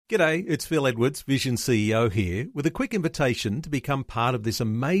G'day, it's Phil Edwards, Vision CEO here, with a quick invitation to become part of this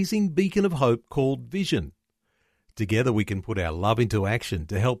amazing beacon of hope called Vision. Together we can put our love into action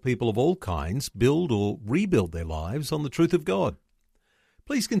to help people of all kinds build or rebuild their lives on the truth of God.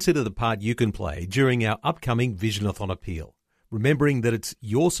 Please consider the part you can play during our upcoming Visionathon appeal, remembering that it's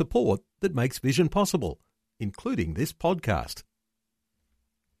your support that makes Vision possible, including this podcast.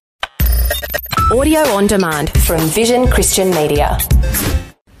 Audio on demand from Vision Christian Media.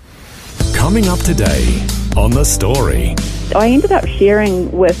 Coming up today on The Story. I ended up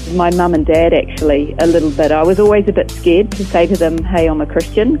sharing with my mum and dad actually a little bit. I was always a bit scared to say to them, hey, I'm a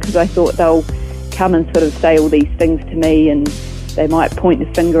Christian, because I thought they'll come and sort of say all these things to me and they might point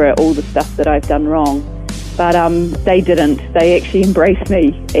the finger at all the stuff that I've done wrong. But they didn't. They actually embraced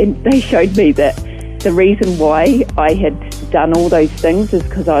me and they showed me that the reason why I had done all those things is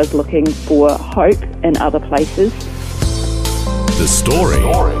because I was looking for hope in other places. The Story.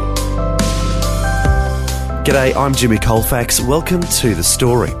 G'day, I'm Jimmy Colefax. Welcome to The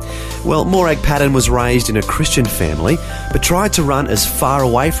Story. Well, Morag Paton was raised in a Christian family, but tried to run as far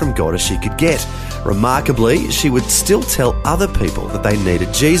away from God as she could get. Remarkably, she would still tell other people that they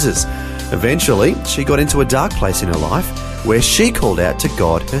needed Jesus. Eventually, she got into a dark place in her life where she called out to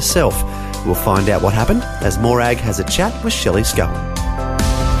God herself. We'll find out what happened as Morag has a chat with Shelley Scully.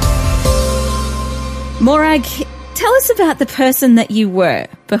 Morag, tell us about the person that you were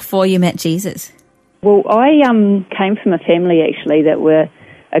before you met Jesus. Well, I came from a family actually that were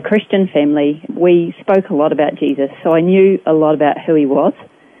a Christian family. We spoke a lot about Jesus, so I knew a lot about who he was.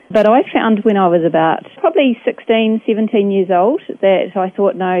 But I found when I was about probably 16, 17 years old that I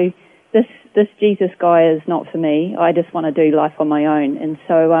thought, no, this Jesus guy is not for me. I just want to do life on my own. And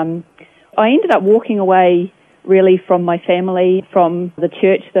so I ended up walking away really from my family, from the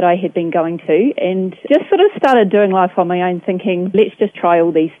church that I had been going to, and just sort of started doing life on my own, thinking, let's just try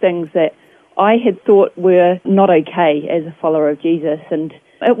all these things that I had thought were not okay as a follower of Jesus. And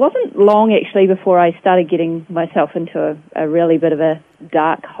it wasn't long actually before I started getting myself into a really bit of a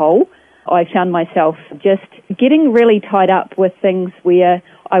dark hole. I found myself just getting really tied up with things where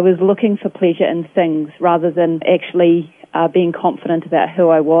I was looking for pleasure in things rather than actually being confident about who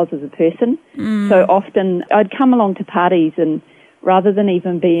I was as a person. So often I'd come along to parties and rather than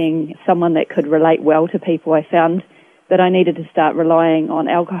even being someone that could relate well to people, I found that I needed to start relying on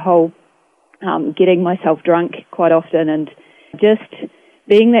alcohol, getting myself drunk quite often and just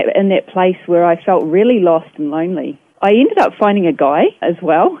being in that place where I felt really lost and lonely. I ended up finding a guy as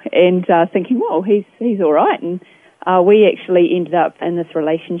well and thinking, well, he's all right. And we actually ended up in this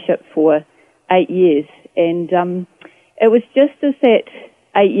relationship for 8 years. And it was just as that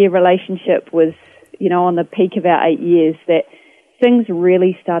 8-year relationship was, on the peak of our 8 years that things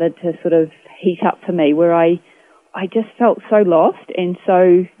really started to sort of heat up for me where I just felt so lost and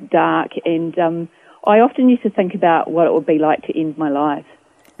so dark, and I often used to think about what it would be like to end my life.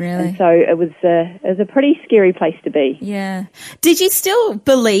 Really? And so it was a pretty scary place to be. Yeah. Did you still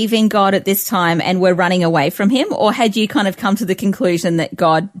believe in God at this time and were running away from him, or had you kind of come to the conclusion that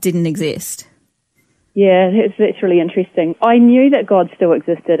God didn't exist? Yeah, that's really interesting. I knew that God still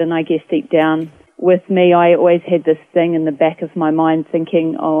existed, and I guess deep down with me, I always had this thing in the back of my mind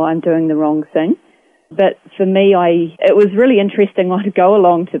thinking, oh, I'm doing the wrong thing. But for me, it was really interesting. I'd go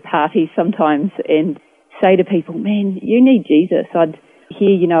along to parties sometimes and say to people, man, you need Jesus. I'd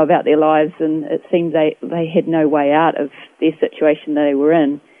hear, about their lives, and it seemed they had no way out of their situation that they were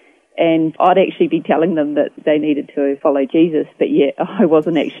in. And I'd actually be telling them that they needed to follow Jesus, but yet I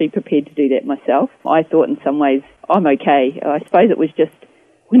wasn't actually prepared to do that myself. I thought in some ways I'm okay. I suppose it was just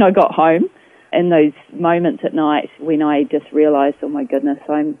when I got home in those moments at night when I just realised, oh my goodness,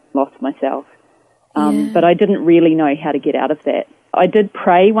 I'm lost myself. But I didn't really know how to get out of that. I did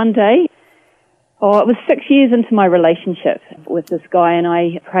pray one day. It was 6 years into my relationship with this guy, and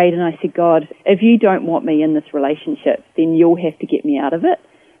I prayed and I said, God, if you don't want me in this relationship, then you'll have to get me out of it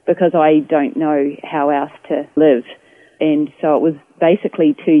because I don't know how else to live. And so it was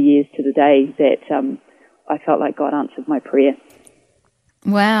basically 2 years to the day that I felt like God answered my prayer.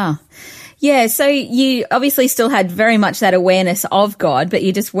 Wow. Yeah, so you obviously still had very much that awareness of God, but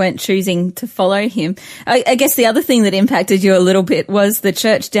you just weren't choosing to follow him. I guess the other thing that impacted you a little bit was the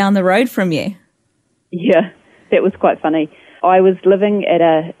church down the road from you. Yeah, that was quite funny. I was living at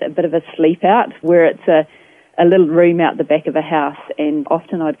a bit of a sleep out where it's a little room out the back of a house, and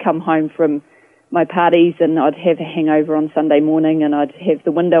often I'd come home from my parties and I'd have a hangover on Sunday morning and I'd have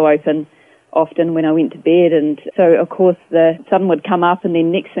the window open often when I went to bed, and so of course the sun would come up and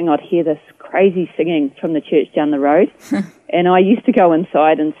then next thing I'd hear this crazy singing from the church down the road and I used to go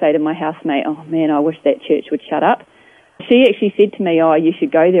inside and say to my housemate, oh man, I wish that church would shut up. She actually said to me, "Oh, you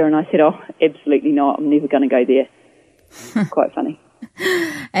should go there." And I said, "Oh, absolutely not. I'm never going to go there." Quite funny.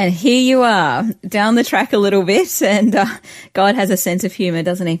 And here you are, down the track a little bit, and God has a sense of humour,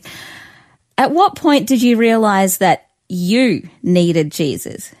 doesn't he? At what point did you realise that you needed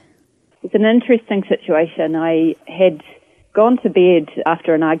Jesus? It's an interesting situation. I had gone to bed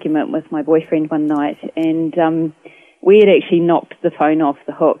after an argument with my boyfriend one night, and we had actually knocked the phone off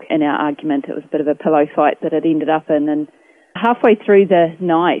the hook in our argument. It was a bit of a pillow fight that it ended up in, and halfway through the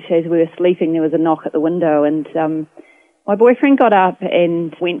night, as we were sleeping, there was a knock at the window, and my boyfriend got up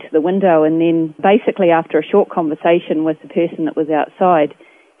and went to the window, and then basically after a short conversation with the person that was outside,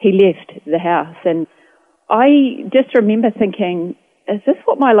 he left the house. And I just remember thinking, is this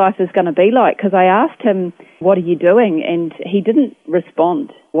what my life is going to be like? Because I asked him, "What are you doing?" And he didn't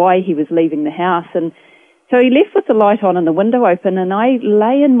respond why he was leaving the house. And so he left with the light on and the window open, and I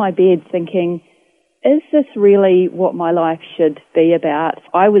lay in my bed thinking, is this really what my life should be about?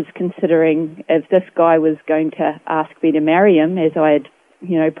 I was considering if this guy was going to ask me to marry him, as I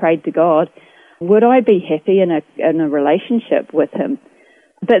had, prayed to God, would I be happy in a relationship with him?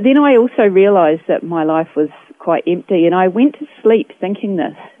 But then I also realised that my life was quite empty, and I went to sleep thinking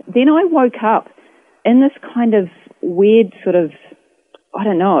this. Then I woke up in this kind of weird sort of, I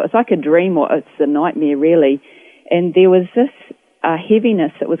don't know, it's like a dream or it's a nightmare really, and there was this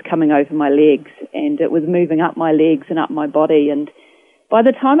heaviness that was coming over my legs, and it was moving up my legs and up my body. And by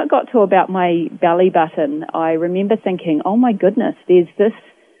the time it got to about my belly button, I remember thinking, oh my goodness, there's this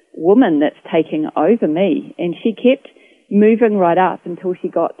woman that's taking over me. And she kept moving right up until she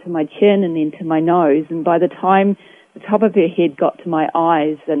got to my chin and then to my nose. And by the time the top of her head got to my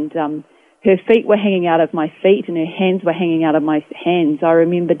eyes, and her feet were hanging out of my feet and her hands were hanging out of my hands, I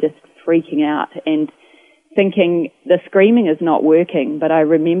remember just freaking out and thinking, the screaming is not working. But I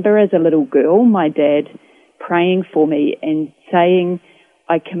remember as a little girl, my dad praying for me and saying,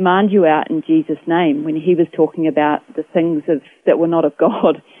 I command you out in Jesus' name, when he was talking about the things that were not of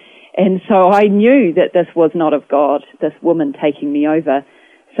God. And so I knew that this was not of God, this woman taking me over.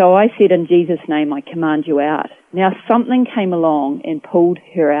 So I said, in Jesus' name, I command you out. Now something came along and pulled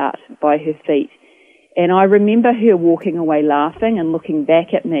her out by her feet. And I remember her walking away laughing and looking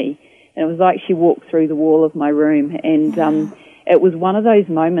back at me. And it was like she walked through the wall of my room. And it was one of those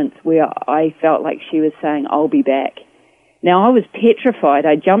moments where I felt like she was saying, I'll be back. Now, I was petrified.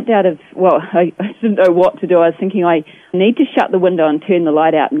 I jumped out of, I didn't know what to do. I was thinking, I need to shut the window and turn the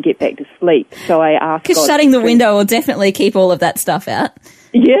light out and get back to sleep. So I asked God. Because shutting the window will definitely keep all of that stuff out.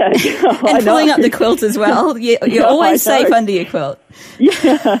 Yeah. And pulling up the quilt as well. You're always safe under your quilt.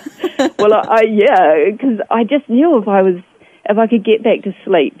 Yeah. Well, because I just knew if I could get back to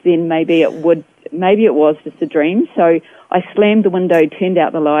sleep, then maybe it was just a dream. So I slammed the window, turned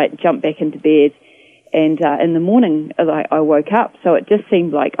out the light, jumped back into bed, and in the morning I woke up. So it just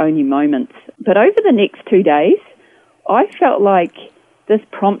seemed like only moments. But over the next 2 days, I felt like this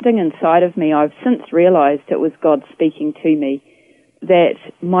prompting inside of me, I've since realised it was God speaking to me, that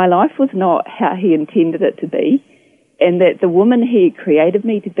my life was not how he intended it to be, and that the woman he created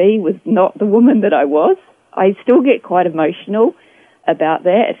me to be was not the woman that I was. I still get quite emotional about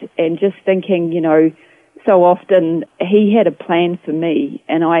that, and just thinking, so often he had a plan for me,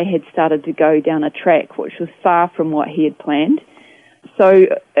 and I had started to go down a track which was far from what he had planned. So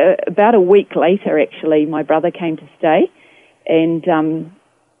about a week later, actually, my brother came to stay, and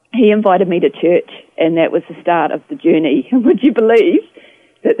he invited me to church, and that was the start of the journey. Would you believe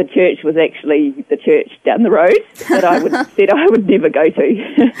that the church was actually the church down the road that I said I would never go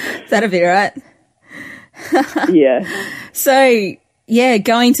to? That'd be right. Yeah. So, yeah,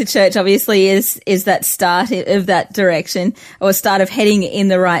 going to church obviously is that start of that direction, or start of heading in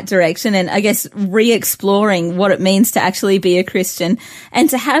the right direction, and I guess re-exploring what it means to actually be a Christian and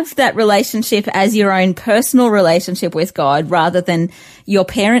to have that relationship as your own personal relationship with God rather than your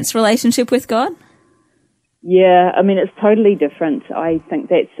parents' relationship with God. Yeah, I mean, it's totally different. I think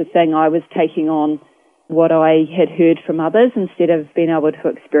that's the thing. I was taking on what I had heard from others instead of being able to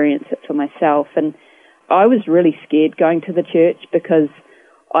experience it for myself. And I was really scared going to the church because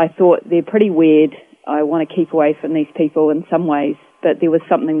I thought they're pretty weird. I want to keep away from these people in some ways, but there was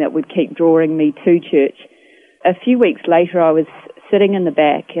something that would keep drawing me to church. A few weeks later, I was sitting in the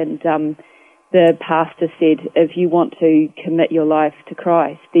back, and the pastor said, if you want to commit your life to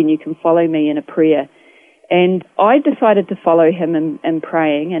Christ, then you can follow me in a prayer. And I decided to follow him in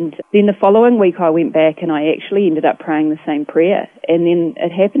praying, and then the following week I went back and I actually ended up praying the same prayer. And then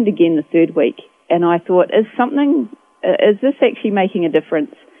it happened again the third week. And I thought, is this actually making a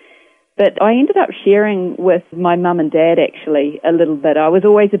difference? But I ended up sharing with my mum and dad actually a little bit. I was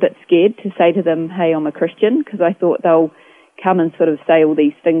always a bit scared to say to them, hey, I'm a Christian, because I thought they'll come and sort of say all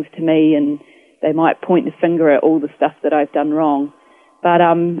these things to me and they might point the finger at all the stuff that I've done wrong. But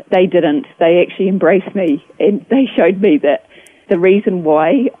they didn't. They actually embraced me, and they showed me that the reason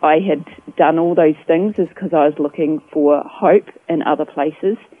why I had done all those things is because I was looking for hope in other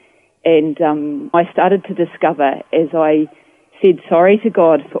places. And I started to discover, as I said sorry to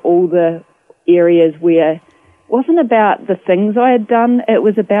God for all the areas where it wasn't about the things I had done, it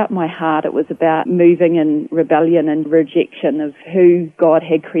was about my heart. It was about moving in rebellion and rejection of who God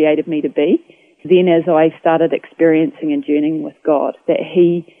had created me to be. Then as I started experiencing and journeying with God, that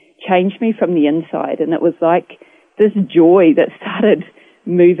He changed me from the inside, and it was like this joy that started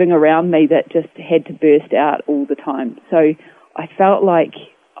moving around me that just had to burst out all the time. So I felt like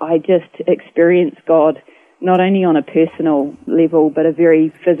I just experienced God not only on a personal level, but a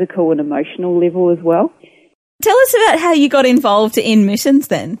very physical and emotional level as well. Tell us about how you got involved in missions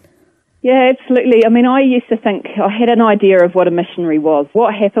then. Yeah, absolutely. I mean, I used to think I had an idea of what a missionary was.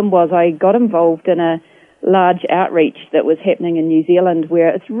 What happened was I got involved in a large outreach that was happening in New Zealand where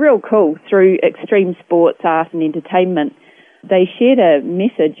it's real cool through extreme sports, art and entertainment. They shared a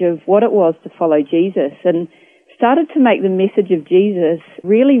message of what it was to follow Jesus and started to make the message of Jesus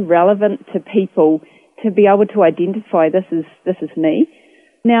really relevant to people to be able to identify this is me.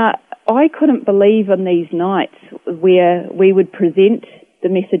 Now, I couldn't believe in these nights where we would present the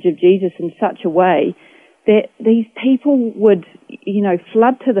message of Jesus in such a way that these people would,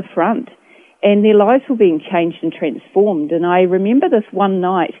 flood to the front and their lives were being changed and transformed. And I remember this one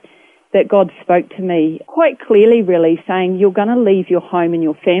night that God spoke to me quite clearly, really, saying, you're going to leave your home and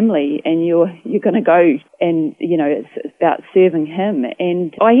your family and you're going to go and, it's about serving Him.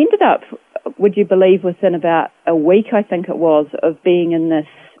 And I ended up, would you believe, within about a week, I think it was, of being in this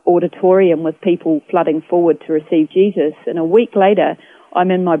auditorium with people flooding forward to receive Jesus. And a week later, I'm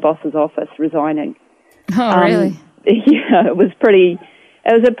in my boss's office resigning. Oh, really? Yeah, it was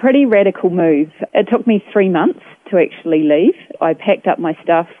a pretty radical move. It took me 3 months to actually leave. I packed up my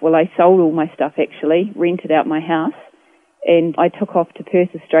stuff. Well, I sold all my stuff actually, rented out my house, and I took off to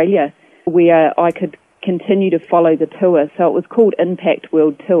Perth, Australia, where I could continue to follow the tour. So it was called Impact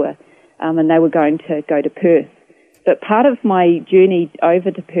World Tour, and they were going to go to Perth. But part of my journey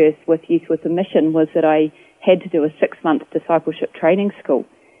over to Perth with Youth with a Mission was that I had to do a 6-month discipleship training school.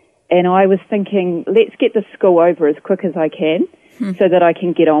 And I was thinking, let's get this school over as quick as I can so that I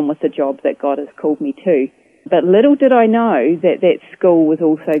can get on with the job that God has called me to. But little did I know that school was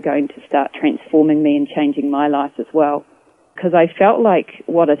also going to start transforming me and changing my life as well. Because I felt like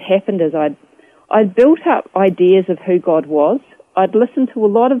what had happened is I'd built up ideas of who God was. I'd listened to a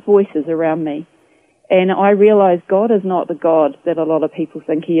lot of voices around me. And I realized God is not the God that a lot of people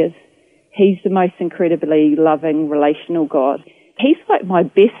think He is. He's the most incredibly loving, relational God. He's like my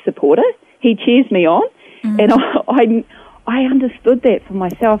best supporter. He cheers me on. And I understood that for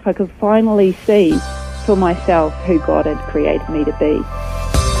myself. I could finally see for myself who God had created me to be.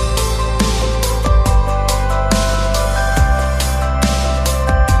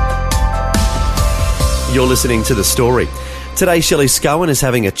 You're listening to The Story. Today, Shelley Scowen is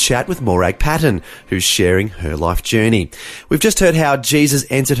having a chat with Morag Paton, who's sharing her life journey. We've just heard how Jesus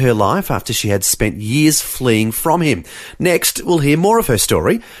entered her life after she had spent years fleeing from Him. Next, we'll hear more of her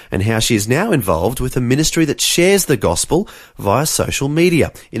story and how she is now involved with a ministry that shares the gospel via social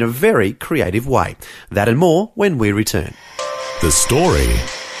media in a very creative way. That and more when we return. The Story.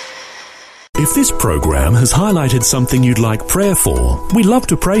 If this program has highlighted something you'd like prayer for, we'd love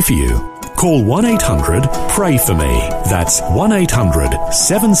to pray for you. Call 1-800-PRAY-FOR-ME. That's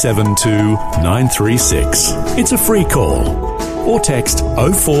 1-800-772-936. It's a free call. Or text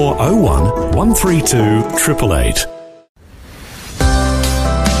 0401 132 888.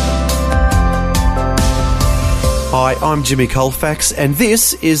 Hi, I'm Jimmy Colefax, and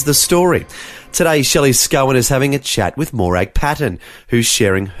this is The Story. Today, Shelley Scowen is having a chat with Morag Paton, who's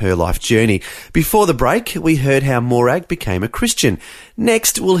sharing her life journey. Before the break, we heard how Morag became a Christian.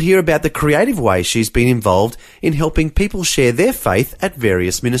 Next, we'll hear about the creative way she's been involved in helping people share their faith at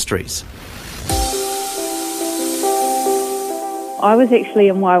various ministries. I was actually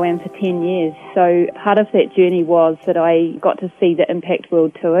in YWAM for 10 years, so part of that journey was that I got to see the Impact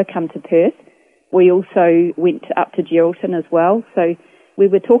World Tour come to Perth. We also went up to Geraldton as well, so we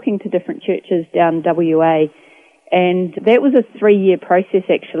were talking to different churches down WA, and that was a 3-year process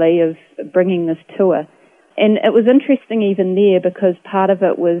actually of bringing this tour. And it was interesting even there because part of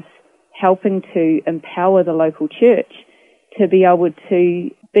it was helping to empower the local church to be able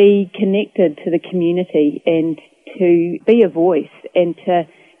to be connected to the community and to be a voice and to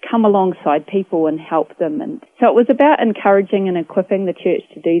come alongside people and help them. And so it was about encouraging and equipping the church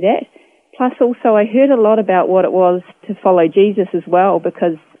to do that. Plus also I heard a lot about what it was to follow Jesus as well,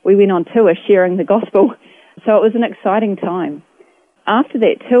 because we went on tour sharing the gospel. So it was an exciting time. After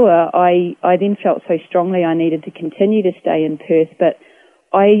that tour, I then felt so strongly I needed to continue to stay in Perth, but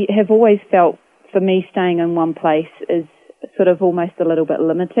I have always felt for me staying in one place is sort of almost a little bit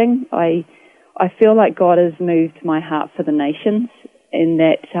limiting. I feel like God has moved my heart for the nations in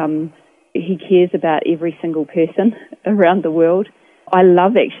that He cares about every single person around the world. I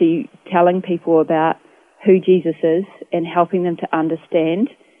love actually telling people about who Jesus is and helping them to understand,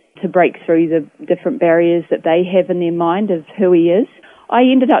 to break through the different barriers that they have in their mind of who He is. I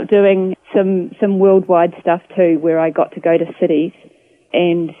ended up doing some worldwide stuff too, where I got to go to cities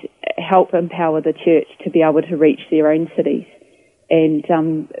and help empower the church to be able to reach their own cities. And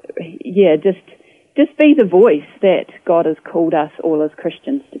just be the voice that God has called us all as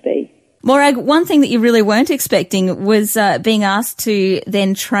Christians to be. Morag, one thing that you really weren't expecting was being asked to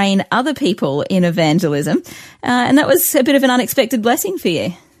then train other people in evangelism, and that was a bit of an unexpected blessing for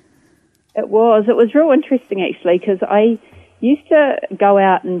you. It was real interesting actually, because I used to go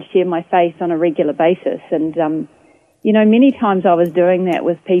out and share my faith on a regular basis, and many times I was doing that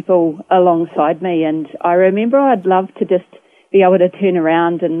with people alongside me, and I remember I'd love to just be able to turn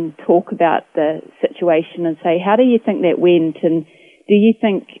around and talk about the situation and say, how do you think that went, and do you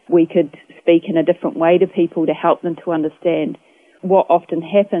think we could speak in a different way to people to help them to understand? What often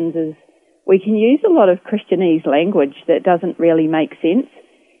happens is we can use a lot of Christianese language that doesn't really make sense,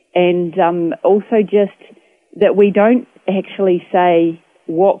 and also just that we don't actually say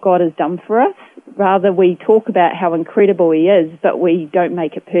what God has done for us. Rather, we talk about how incredible He is, but we don't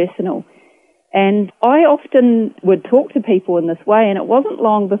make it personal. And I often would talk to people in this way, and it wasn't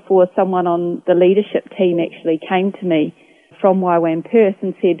long before someone on the leadership team actually came to me from YWAM Perth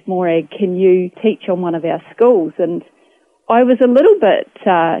and said, Morag, can you teach on one of our schools? And I was a little bit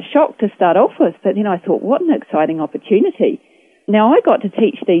shocked to start off with, but then I thought, what an exciting opportunity. Now, I got to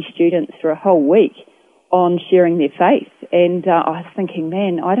teach these students for a whole week on sharing their faith, and I was thinking,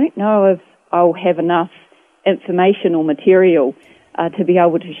 man, I don't know if I'll have enough information or material to be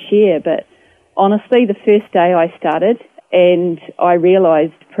able to share, but honestly, the first day I started, and I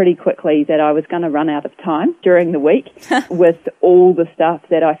realised pretty quickly that I was going to run out of time during the week with all the stuff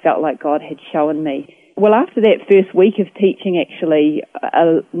that I felt like God had shown me. Well, after that first week of teaching, actually,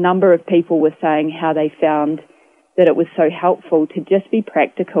 a number of people were saying how they found that it was so helpful to just be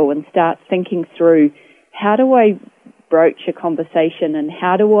practical and start thinking through, how do I broach a conversation and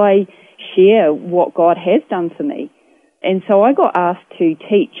how do I share what God has done for me? And so I got asked to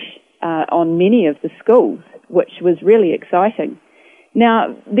teach on many of the schools, which was really exciting.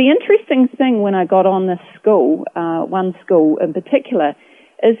 Now, the interesting thing when I got on this school, one school in particular,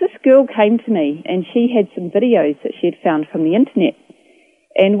 is this girl came to me and she had some videos that she had found from the internet.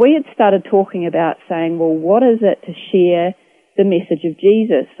 And we had started talking about saying, well, what is it to share the message of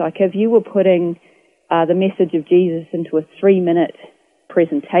Jesus? Like if you were putting the message of Jesus into a 3-minute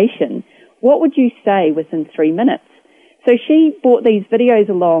presentation, what would you say within 3 minutes? So she brought these videos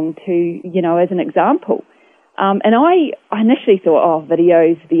along to, as an example. And I initially thought,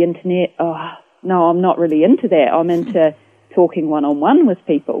 videos, the internet, no, I'm not really into that. I'm into talking one-on-one with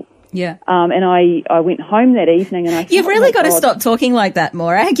people. Yeah. And I went home that evening and I thought, you've really got to stop talking like that,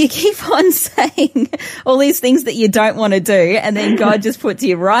 Morag. You keep on saying all these things that you don't want to do, and then God just puts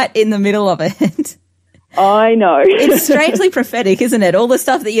you right in the middle of it. I know. It's strangely prophetic, isn't it? All the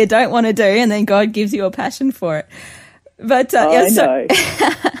stuff that you don't want to do, and then God gives you a passion for it. But I know.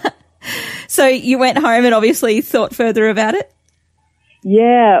 So you went home and obviously thought further about it?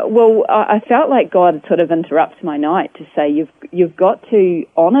 Yeah, well, I felt like God sort of interrupted my night to say, you've got to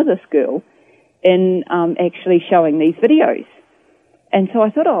honour this girl in actually showing these videos. And so I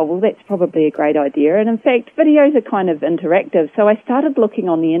thought, that's probably a great idea. And in fact, videos are kind of interactive. So I started looking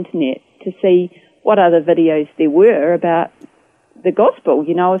on the internet to see what other videos there were about the gospel.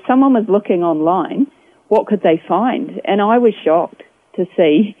 If someone was looking online, what could they find? And I was shocked to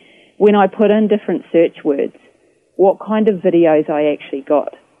see, when I put in different search words, what kind of videos I actually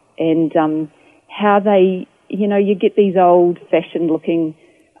got, and how they, you get these old-fashioned looking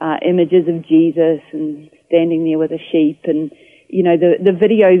images of Jesus and standing there with a sheep, and, the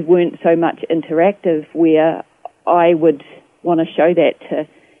videos weren't so much interactive where I would want to show that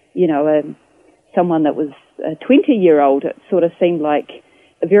to, someone that was a 20-year-old. It sort of seemed like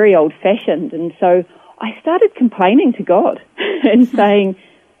a very old-fashioned, and so I started complaining to God and saying,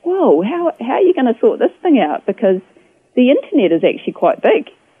 whoa, how are you going to sort this thing out? Because the internet is actually quite big.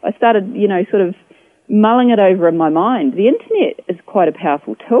 I started, sort of mulling it over in my mind, the internet is quite a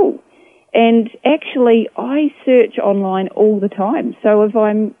powerful tool. And actually, I search online all the time. So if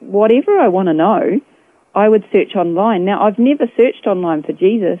whatever I want to know, I would search online. Now, I've never searched online for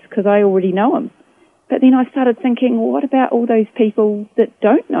Jesus because I already know him. But then I started thinking, well, what about all those people that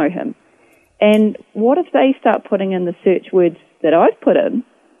don't know him? And what if they start putting in the search words that I've put in?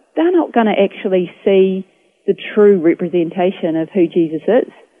 They're not going to actually see the true representation of who Jesus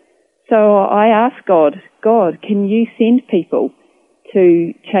is. So I asked God, can you send people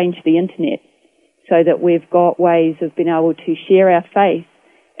to change the internet so that we've got ways of being able to share our faith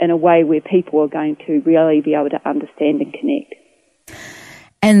in a way where people are going to really be able to understand and connect.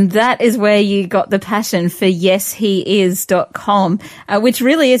 And that is where you got the passion for yesheis.com, which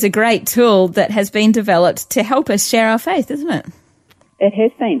really is a great tool that has been developed to help us share our faith, isn't it? It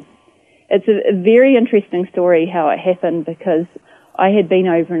has been. It's a very interesting story how it happened, because I had been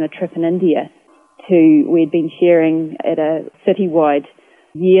over on a trip in India we'd been sharing at a citywide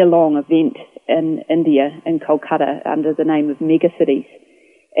year-long event in India, in Kolkata, under the name of Megacities.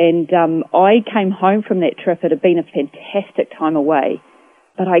 And I came home from that trip. It had been a fantastic time away.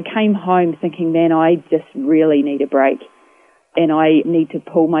 But I came home thinking, man, I just really need a break. And I need to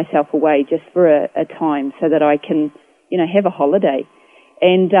pull myself away just for a time so that I can, have a holiday.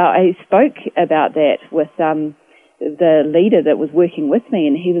 And I spoke about that with the leader that was working with me,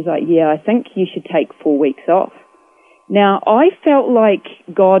 and he was like, yeah, I think you should take 4 weeks off. Now, I felt like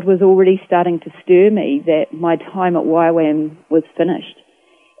God was already starting to stir me that my time at YWAM was finished.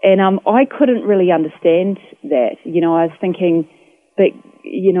 And I couldn't really understand that. I was thinking,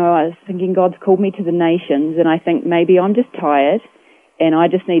 God's called me to the nations, and I think maybe I'm just tired and I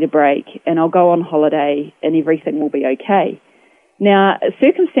just need a break, and I'll go on holiday and everything will be okay. Now,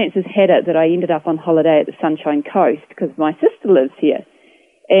 circumstances had it that I ended up on holiday at the Sunshine Coast because my sister lives here.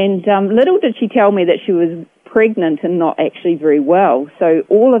 And little did she tell me that she was pregnant and not actually very well. So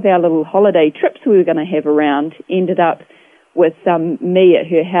all of our little holiday trips we were going to have around ended up with me at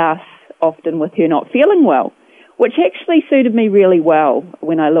her house, often with her not feeling well, which actually suited me really well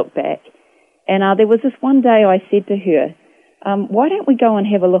when I look back. And there was this one day I said to her, why don't we go and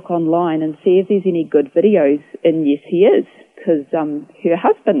have a look online and see if there's any good videos in Yes He Is? Because her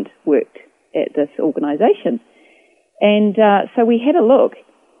husband worked at this organisation. And so we had a look.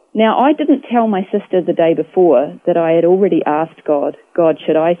 Now, I didn't tell my sister the day before that I had already asked God,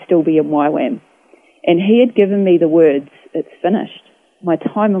 should I still be in YWAM? And he had given me the words, it's finished. My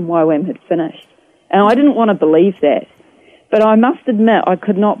time in YWAM had finished. And I didn't want to believe that. But I must admit, I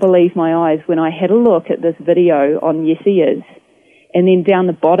could not believe my eyes when I had a look at this video on Yes He Is. And then down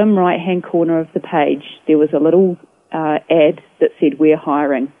the bottom right-hand corner of the page, there was a little ad that said, we're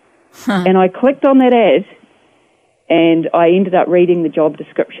hiring. And I clicked on that ad, and I ended up reading the job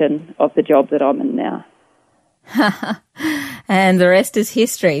description of the job that I'm in now. And the rest is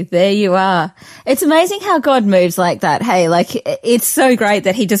history. There you are. It's amazing how God moves like that. Hey, it's so great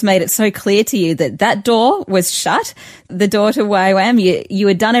that he just made it so clear to you that door was shut, the door to YWAM. You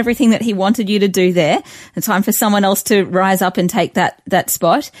had done everything that he wanted you to do there. It's time for someone else to rise up and take that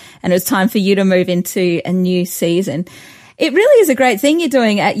spot. And it was time for you to move into a new season. It really is a great thing you're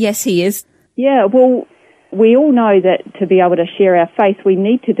doing at Yes He Is. Yeah, well, we all know that to be able to share our faith, we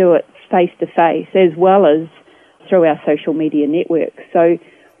need to do it face to face as well as through our social media network. So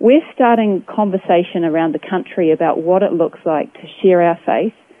we're starting conversation around the country about what it looks like to share our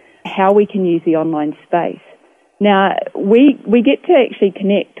faith, how we can use the online space. Now, we get to actually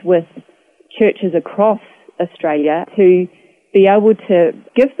connect with churches across Australia to be able to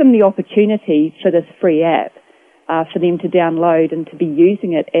give them the opportunity for this free app, for them to download and to be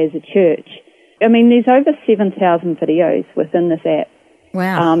using it as a church. I mean, there's over 7,000 videos within this app.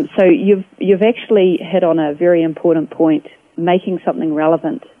 Wow. So you've actually hit on a very important point, making something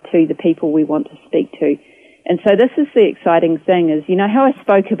relevant to the people we want to speak to. And so this is the exciting thing is, how I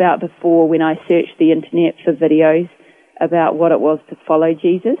spoke about before when I searched the internet for videos about what it was to follow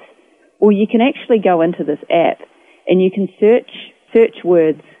Jesus? Well, you can actually go into this app and you can search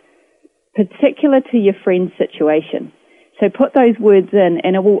words particular to your friend's situation. So put those words in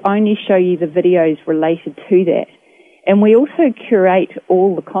and it will only show you the videos related to that. And we also curate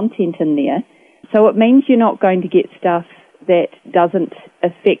all the content in there. So it means you're not going to get stuff that doesn't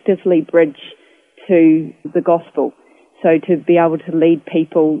effectively bridge to the gospel. So to be able to lead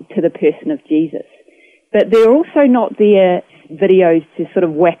people to the person of Jesus. But they're also not there videos to sort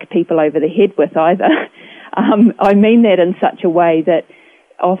of whack people over the head with either. I mean that in such a way that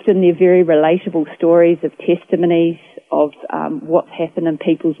often they're very relatable stories of testimonies of what's happened in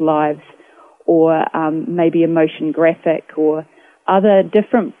people's lives, or maybe a motion graphic, or other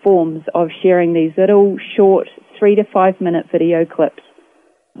different forms of sharing these little short 3 to 5 minute video clips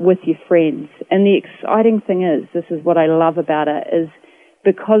with your friends. And the exciting thing is, this is what I love about it, is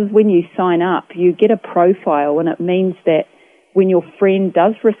because when you sign up, you get a profile, and it means that when your friend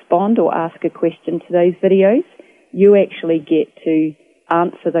does respond or ask a question to those videos, you actually get to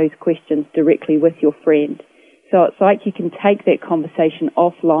answer those questions directly with your friend. So it's like you can take that conversation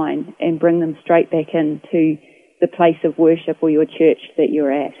offline and bring them straight back into the place of worship or your church that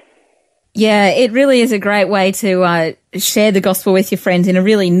you're at. Yeah, it really is a great way to share the gospel with your friends in a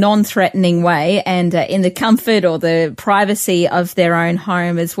really non-threatening way, and in the comfort or the privacy of their own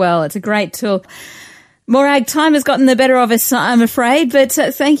home as well. It's a great tool. Morag, time has gotten the better of us, I'm afraid, but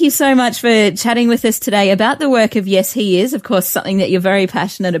thank you so much for chatting with us today about the work of Yes, He Is, of course, something that you're very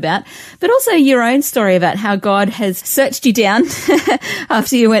passionate about, but also your own story about how God has searched you down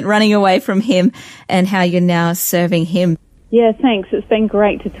after you went running away from Him and how you're now serving Him. Yeah, thanks. It's been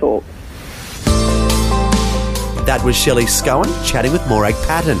great to talk. That was Shelley Scowen chatting with Morag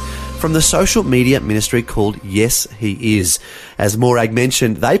Paton from the social media ministry called Yes, He Is. As Morag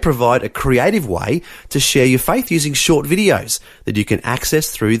mentioned, they provide a creative way to share your faith using short videos that you can access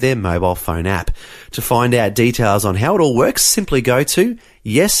through their mobile phone app. To find out details on how it all works, simply go to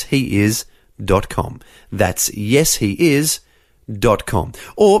yesheis.com. That's yesheis.com.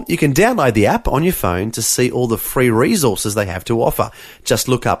 Or you can download the app on your phone to see all the free resources they have to offer. Just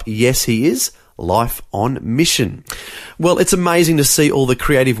look up Yes, He Is, Life on Mission. Well, it's amazing to see all the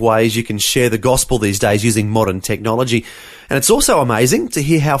creative ways you can share the gospel these days using modern technology. And it's also amazing to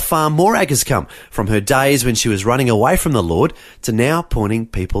hear how far Morag has come from her days when she was running away from the Lord to now pointing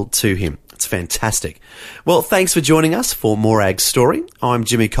people to Him. It's fantastic. Well, thanks for joining us for Morag's story. I'm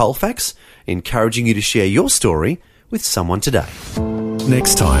Jimmy Colefax, encouraging you to share your story with someone today.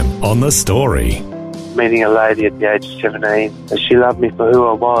 Next time on The Story. Meeting a lady at the age of 17, and she loved me for who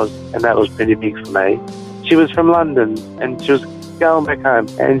I was, and that was pretty big for me. She was from London, and she was going back home,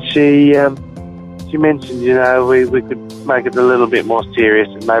 and she mentioned, you know, we could make it a little bit more serious,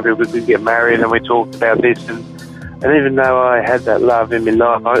 and maybe we could get married, and we talked about this, and even though I had that love in my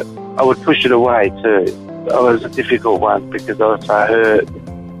life, I would push it away too. I was a difficult one because I was so hurt.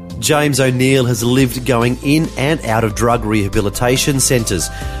 James O'Neill has lived going in and out of drug rehabilitation centres.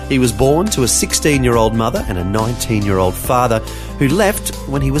 He was born to a 16-year-old mother and a 19-year-old father who left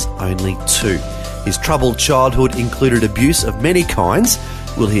when he was only 2. His troubled childhood included abuse of many kinds.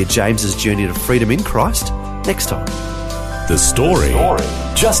 We'll hear James's journey to freedom in Christ next time. The Story.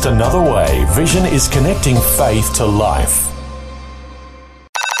 Just another way Vision is connecting faith to life.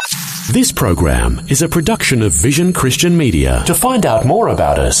 This program is a production of Vision Christian Media. To find out more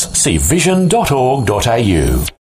about us, see vision.org.au.